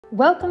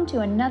Welcome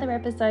to another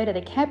episode of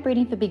the Cat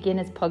Breeding for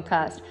Beginners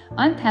podcast.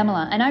 I'm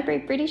Pamela and I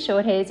breed British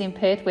Shorthairs in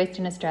Perth,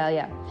 Western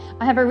Australia.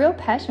 I have a real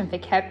passion for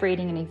cat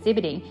breeding and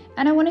exhibiting,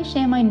 and I want to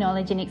share my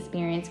knowledge and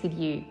experience with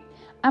you.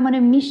 I'm on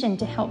a mission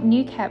to help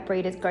new cat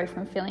breeders go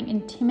from feeling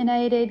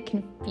intimidated,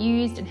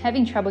 confused and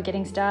having trouble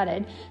getting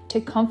started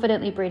to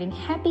confidently breeding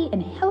happy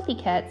and healthy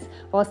cats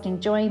whilst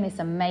enjoying this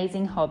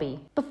amazing hobby.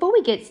 Before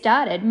we get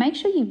started, make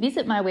sure you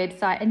visit my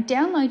website and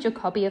download your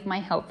copy of my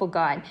helpful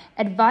guide,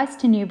 Advice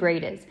to New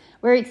Breeders,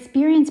 where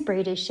experienced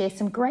breeders share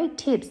some great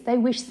tips they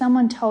wish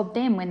someone told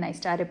them when they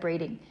started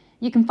breeding.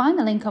 You can find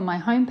the link on my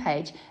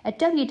homepage at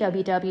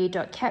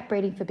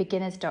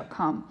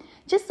www.catbreedingforbeginners.com.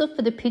 Just look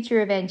for the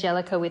picture of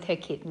Angelica with her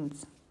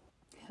kittens.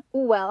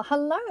 Well,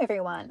 hello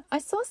everyone. I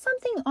saw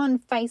something on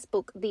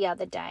Facebook the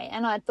other day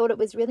and I thought it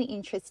was really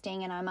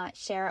interesting and I might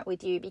share it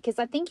with you because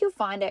I think you'll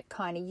find it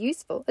kind of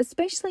useful,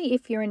 especially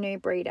if you're a new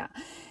breeder.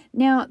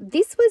 Now,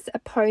 this was a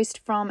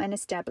post from an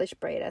established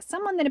breeder,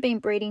 someone that had been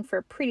breeding for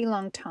a pretty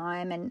long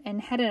time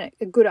and had a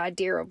good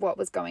idea of what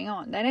was going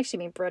on. They'd actually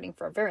been breeding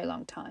for a very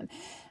long time.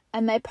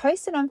 And they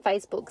posted on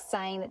Facebook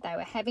saying that they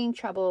were having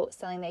trouble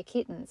selling their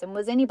kittens. And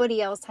was anybody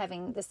else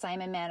having the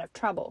same amount of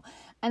trouble?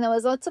 And there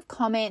was lots of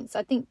comments.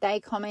 I think they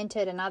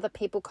commented and other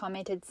people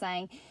commented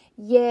saying,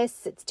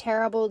 yes, it's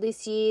terrible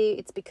this year.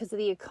 It's because of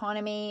the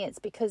economy. It's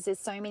because there's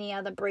so many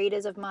other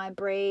breeders of my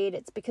breed.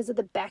 It's because of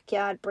the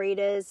backyard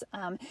breeders.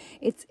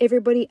 It's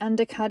everybody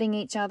undercutting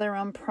each other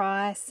on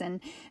price and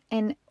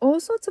all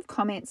sorts of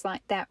comments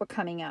like that were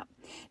coming up.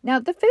 Now,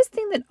 the first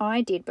thing that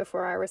I did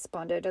before I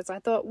responded is I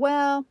thought,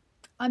 well,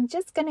 I'm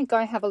just going to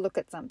go have a look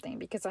at something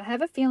because I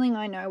have a feeling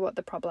I know what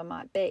the problem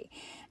might be.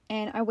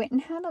 And I went and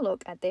had a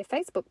look at their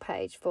Facebook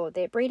page for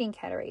their breeding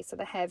cattery. So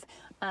they have,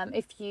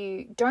 if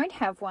you don't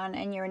have one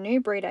and you're a new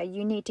breeder,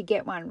 you need to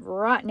get one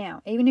right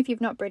now. Even if you've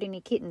not bred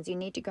any kittens, you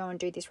need to go and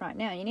do this right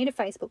now. You need a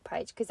Facebook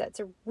page because that's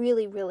a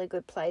really, really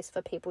good place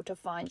for people to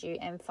find you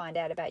and find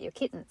out about your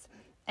kittens.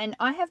 And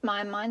I have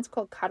mine's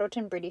called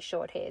CUDDLETON British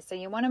Shorthair. So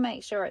you want to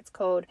make sure it's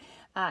called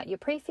your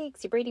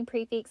prefix, your breeding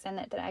prefix, and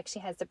that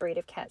actually has the breed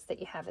of cats that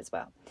you have as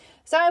well.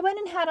 So I went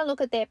and had a look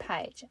at their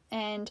page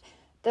and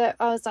I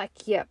was like,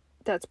 yep,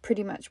 that's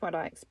pretty much what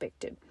I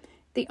expected.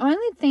 The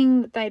only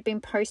thing that they'd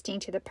been posting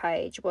to the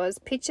page was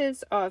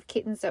pictures of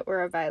kittens that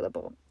were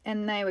available.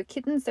 And they were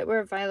kittens that were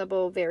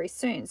available very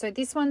soon. So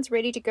this one's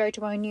ready to go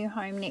to our new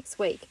home next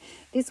week.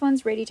 This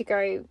one's ready to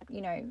go,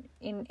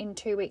 in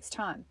 2 weeks'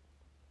 time.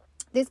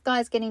 This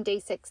guy's getting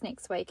D6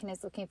 next week and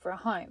is looking for a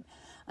home.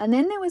 And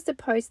then there was the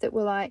post that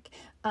were like,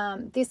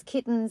 this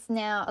kitten's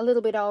now a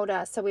little bit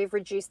older, so we've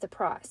reduced the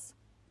price.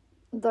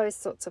 Those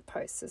sorts of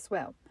posts as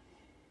well.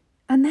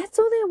 And that's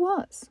all there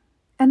was.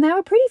 And they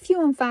were pretty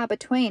few and far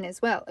between as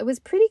well. It was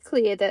pretty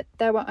clear that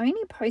they were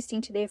only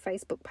posting to their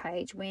Facebook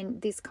page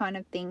when this kind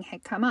of thing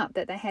had come up,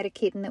 that they had a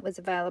kitten that was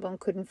available and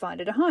couldn't find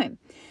it a home.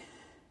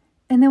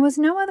 And there was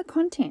no other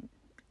content.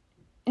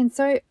 And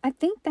so I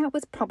think that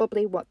was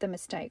probably what the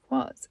mistake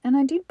was. And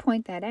I did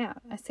point that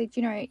out. I said,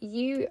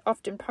 you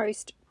often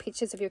post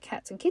pictures of your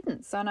cats and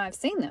kittens, and I've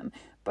seen them,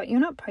 but you're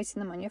not posting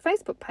them on your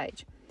Facebook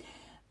page.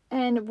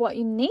 And what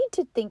you need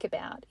to think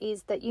about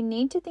is that you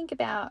need to think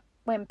about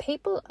when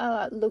people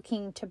are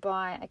looking to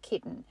buy a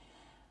kitten,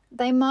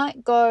 they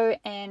might go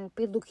and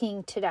be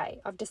looking today.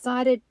 I've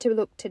decided to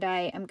look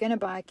today. I'm going to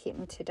buy a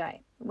kitten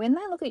today. When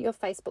they look at your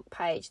Facebook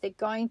page, they're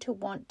going to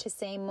want to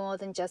see more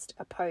than just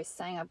a post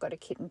saying I've got a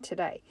kitten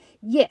today.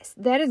 Yes,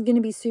 that is going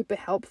to be super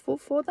helpful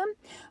for them.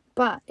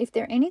 But if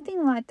they're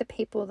anything like the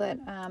people that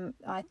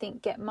I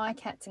think get my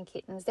cats and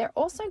kittens, they're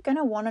also going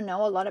to want to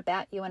know a lot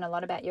about you and a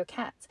lot about your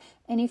cats.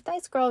 And if they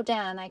scroll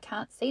down and they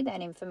can't see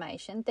that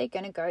information, they're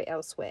going to go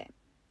elsewhere.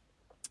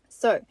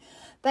 So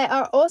there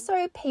are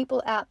also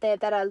people out there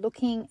that are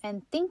looking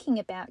and thinking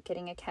about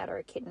getting a cat or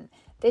a kitten.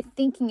 They're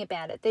thinking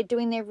about it. They're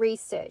doing their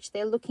research.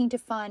 They're looking to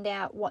find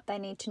out what they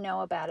need to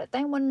know about it.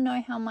 They want to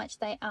know how much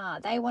they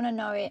are. They want to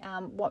know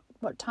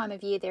what time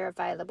of year they're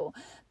available.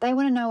 They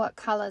want to know what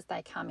colours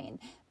they come in.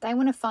 They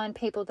want to find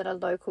people that are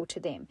local to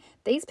them.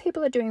 These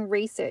people are doing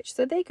research,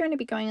 so they're going to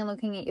be going and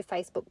looking at your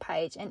Facebook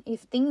page. And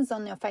if things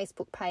on your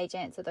Facebook page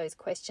answer those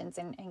questions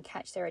and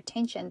catch their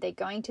attention, they're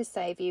going to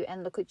save you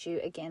and look at you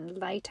again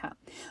later.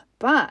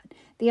 But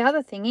the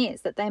other thing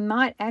is that they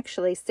might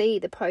actually see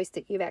the post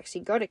that you've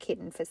actually got a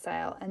kitten for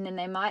sale, and then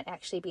they might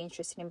actually be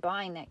interested in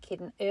buying that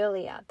kitten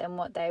earlier than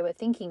what they were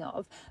thinking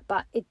of.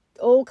 But it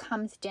all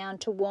comes down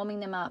to warming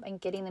them up and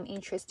getting them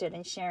interested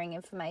and sharing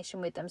information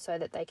with them so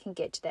that they can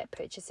get to that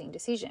purchasing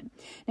decision.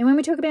 And when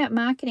we talk about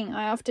marketing,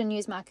 I often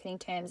use marketing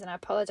terms, and I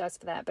apologize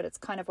for that, but it's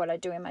kind of what I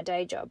do in my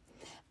day job.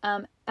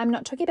 I'm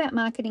not talking about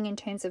marketing in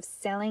terms of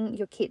selling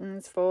your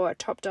kittens for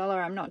top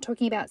dollar. I'm not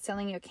talking about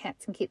selling your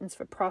cats and kittens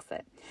for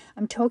profit.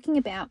 I'm talking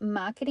about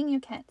marketing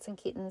your cats and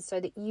kittens so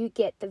that you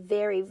get the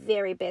very,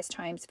 very best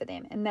homes for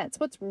them. And that's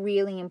what's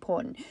really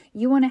important.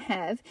 You want to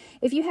have,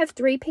 if you have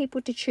 3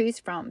 people to choose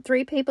from,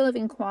 3 people people have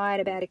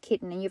inquired about a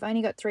kitten and you've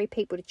only got 3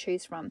 people to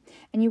choose from,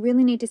 and you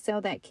really need to sell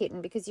that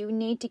kitten because you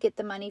need to get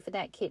the money for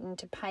that kitten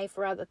to pay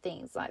for other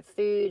things like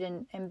food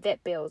and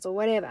vet bills or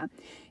whatever,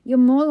 you're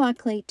more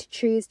likely to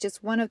choose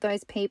just one of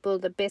those people,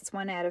 the best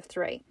one out of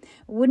 3.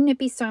 Wouldn't it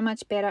be so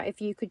much better if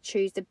you could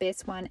choose the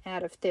best one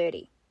out of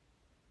 30?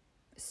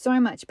 So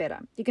much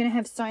better. You're going to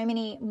have so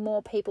many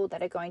more people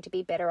that are going to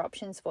be better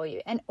options for you.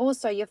 And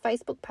also your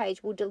Facebook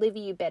page will deliver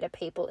you better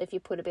people if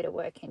you put a bit of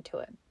work into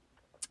it.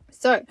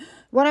 So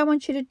what I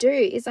want you to do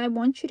is I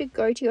want you to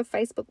go to your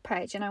Facebook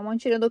page and I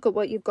want you to look at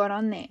what you've got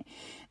on there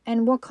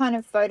and what kind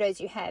of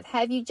photos you have.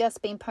 Have you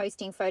just been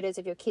posting photos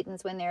of your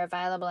kittens when they're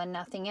available and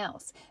nothing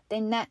else?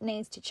 Then that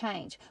needs to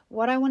change.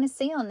 What I want to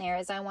see on there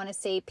is I want to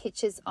see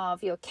pictures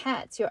of your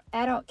cats, your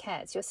adult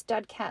cats, your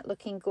stud cat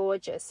looking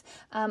gorgeous,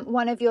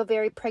 one of your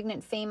very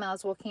pregnant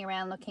females walking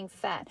around looking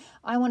fat.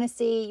 I want to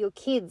see your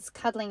kids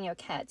cuddling your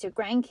cats, your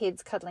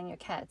grandkids cuddling your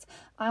cats.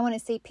 I want to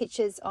see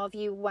pictures of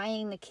you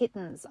weighing the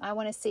kittens. I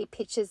want to see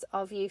pictures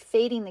of you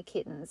feeding the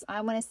kittens.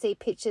 I want to see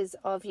pictures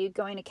of you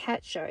going to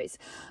cat shows.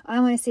 I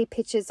want to see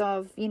pictures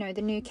of,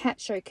 the new cat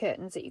show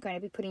curtains that you're going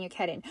to be putting your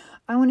cat in.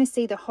 I want to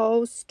see the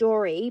whole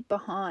story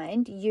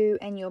behind you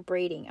and your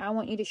breeding. I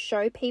want you to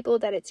show people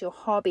that it's your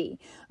hobby.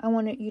 I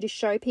want you to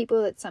show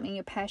people that it's something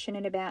you're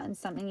passionate about and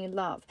something you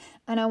love.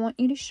 And I want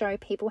you to show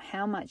people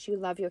how much you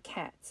love your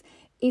cats.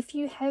 If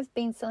you have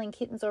been selling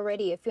kittens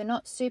already, if you're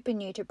not super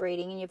new to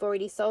breeding and you've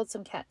already sold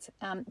some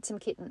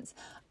kittens,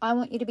 I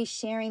want you to be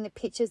sharing the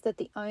pictures that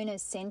the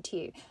owners send to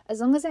you. As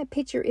long as that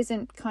picture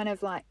isn't kind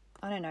of like,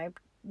 I don't know,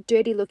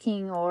 dirty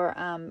looking or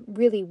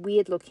really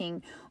weird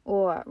looking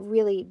or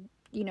really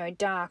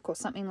dark or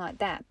something like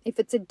that. If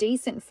it's a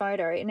decent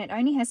photo, and it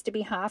only has to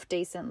be half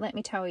decent, let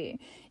me tell you,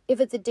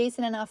 if it's a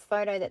decent enough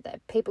photo that the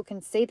people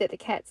can see that the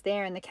cat's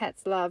there and the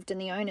cat's loved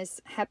and the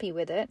owner's happy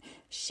with it,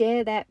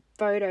 share that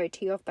photo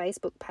to your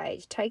Facebook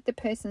page. Take the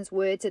person's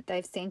words that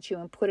they've sent you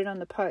and put it on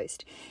the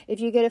post. If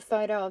you get a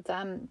photo of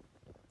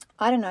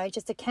I don't know,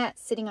 just a cat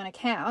sitting on a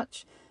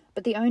couch,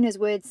 but the owner's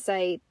words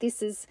say,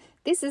 this is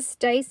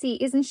Stacy,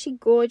 isn't she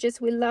gorgeous?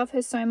 We love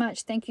her so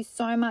much. Thank you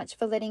so much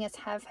for letting us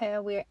have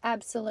her. We're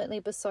absolutely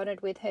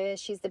besotted with her.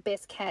 She's the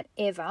best cat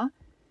ever.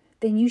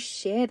 Then you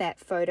share that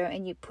photo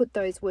and you put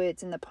those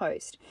words in the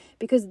post,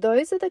 because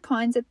those are the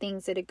kinds of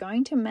things that are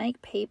going to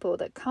make people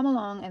that come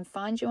along and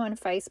find you on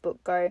Facebook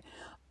go,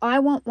 I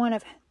want one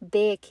of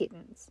their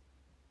kittens.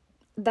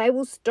 They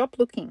will stop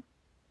looking.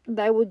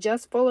 They will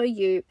just follow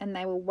you and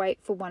they will wait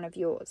for one of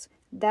yours.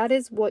 That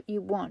is what you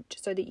want,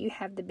 so that you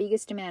have the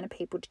biggest amount of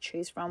people to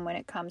choose from when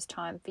it comes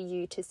time for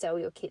you to sell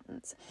your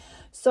kittens.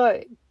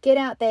 So get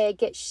out there,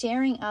 get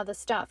sharing other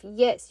stuff.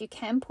 Yes, you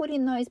can put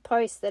in those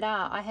posts that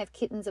are, I have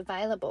kittens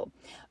available.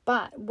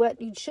 But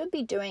what you should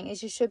be doing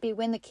is you should be,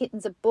 when the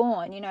kittens are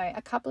born,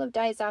 a couple of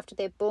days after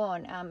they're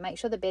born, make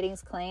sure the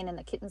bedding's clean and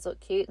the kittens look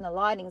cute and the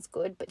lighting's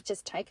good, but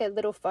just take a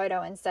little photo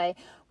and say,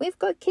 we've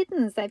got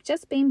kittens, they've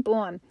just been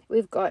born.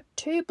 We've got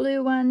 2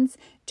 blue ones,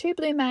 2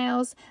 blue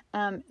males,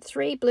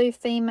 3 blue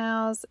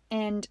females,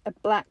 and a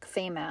black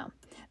female.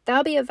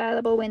 They'll be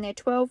available when they're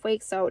 12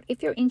 weeks old.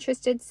 If you're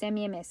interested, send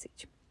me a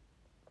message.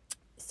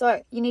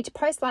 So you need to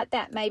post like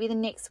that. Maybe the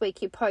next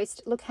week you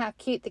post, look how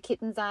cute the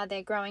kittens are,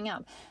 they're growing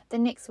up. The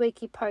next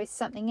week you post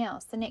something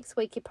else. The next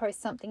week you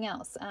post something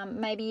else.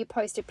 Maybe you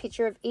post a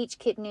picture of each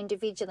kitten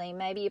individually.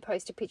 Maybe you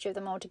post a picture of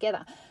them all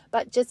together.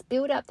 But just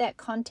build up that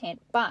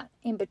content. But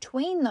in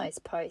between those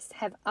posts,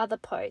 have other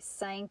posts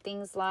saying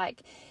things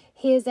like,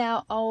 here's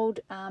our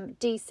old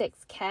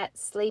de-sexed cat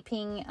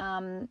sleeping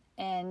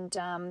and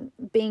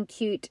being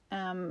cute.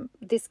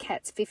 This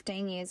cat's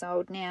 15 years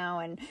old now,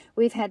 and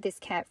we've had this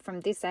cat from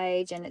this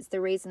age, and it's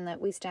the reason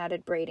that we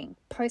started breeding.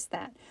 Post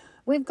that.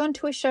 We've gone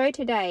to a show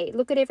today.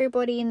 Look at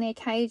everybody in their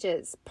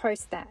cages.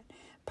 Post that.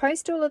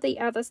 Post all of the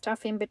other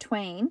stuff in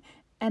between,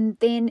 and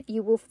then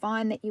you will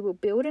find that you will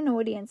build an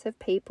audience of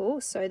people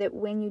so that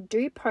when you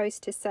do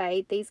post to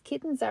say, these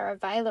kittens are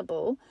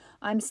available,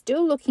 I'm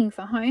still looking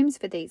for homes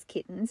for these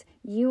kittens,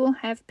 you will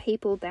have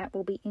people that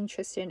will be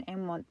interested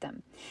and want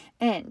them.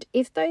 And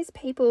if those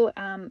people,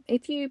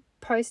 if you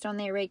post on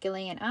there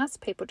regularly and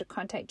ask people to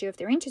contact you if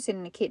they're interested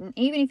in a kitten,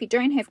 even if you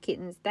don't have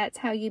kittens, that's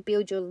how you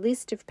build your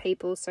list of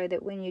people so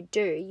that when you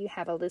do, you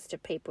have a list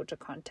of people to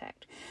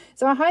contact.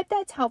 So I hope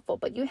that's helpful,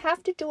 but you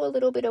have to do a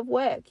little bit of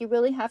work. You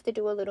really have to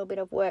do a little bit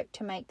of work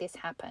to make this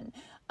happen.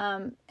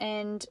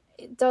 And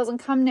it doesn't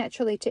come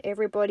naturally to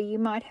everybody. You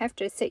might have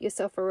to set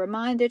yourself a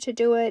reminder to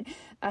do it.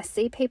 I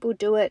see people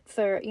do it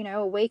for,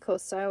 a week or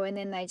so, and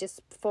then they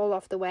just fall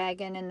off the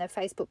wagon and the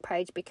Facebook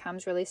page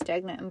becomes really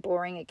stagnant and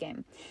boring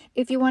again.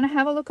 If you want to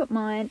have a look at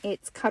mine,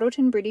 it's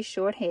CUDDLETON British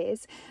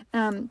Shorthairs.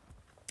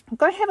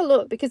 Go have a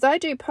look, because I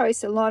do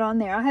post a lot on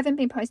there. I haven't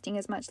been posting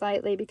as much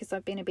lately because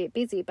I've been a bit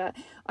busy, but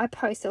I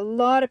post a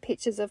lot of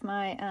pictures of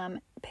my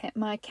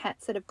my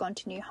cats that have gone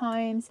to new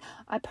homes.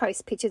 I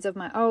post pictures of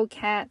my old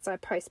cats. I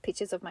post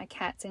pictures of my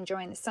cats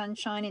enjoying the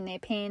sunshine in their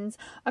pens.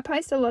 I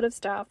post a lot of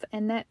stuff,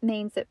 and that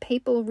means that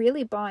people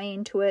really buy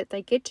into it.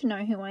 They get to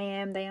know who I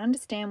am. They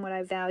understand what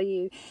I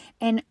value,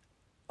 and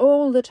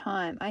all the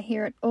time. I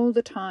hear it all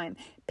the time.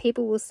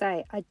 People will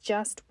say, I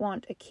just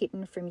want a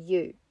kitten from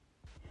you.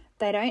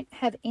 They don't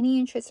have any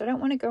interest. I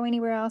don't want to go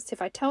anywhere else.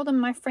 If I tell them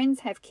my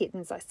friends have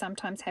kittens, I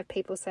sometimes have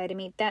people say to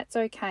me, that's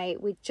okay.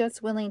 We're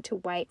just willing to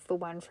wait for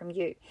one from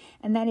you.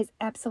 And that is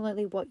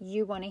absolutely what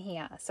you want to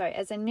hear. So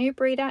as a new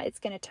breeder, it's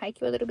going to take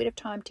you a little bit of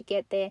time to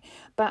get there,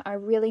 but I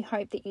really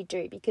hope that you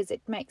do, because it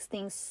makes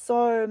things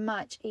so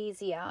much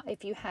easier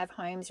if you have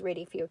homes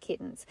ready for your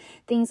kittens.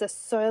 Things are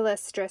so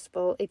less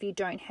stressful if you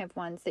don't have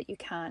ones that you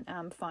can't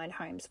find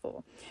homes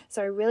for.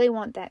 So I really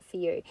want that for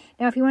you.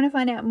 Now, if you want to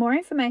find out more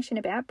information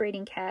about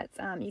breeding cats,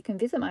 you can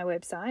visit my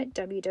website,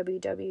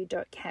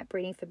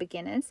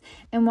 www.catbreedingforbeginners.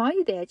 And while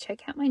you're there,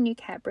 check out my new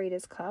Cat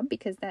Breeders Club,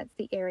 because that's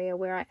the area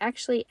where I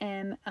actually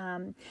am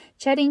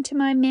chatting to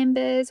my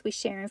members. We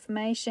share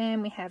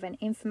information. We have an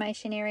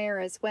information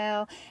area as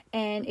well.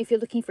 And if you're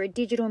looking for a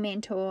digital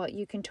mentor,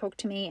 you can talk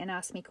to me and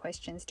ask me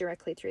questions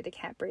directly through the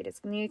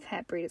new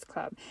Cat Breeders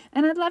Club.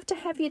 And I'd love to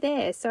have you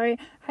there. So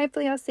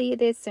hopefully I'll see you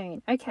there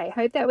soon. Okay,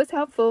 hope that was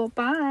helpful.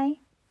 Bye.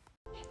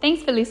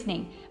 Thanks for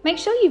listening. Make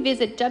sure you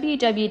visit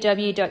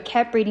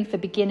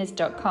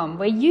www.catbreedingforbeginners.com,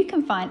 where you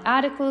can find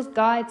articles,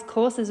 guides,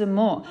 courses and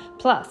more.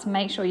 Plus,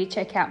 make sure you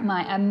check out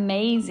my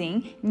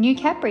amazing new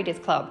Cat Breeders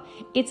Club.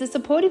 It's a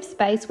supportive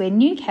space where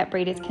new cat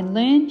breeders can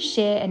learn,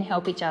 share and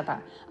help each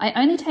other. I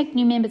only take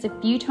new members a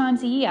few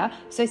times a year,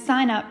 so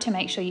sign up to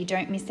make sure you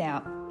don't miss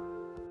out.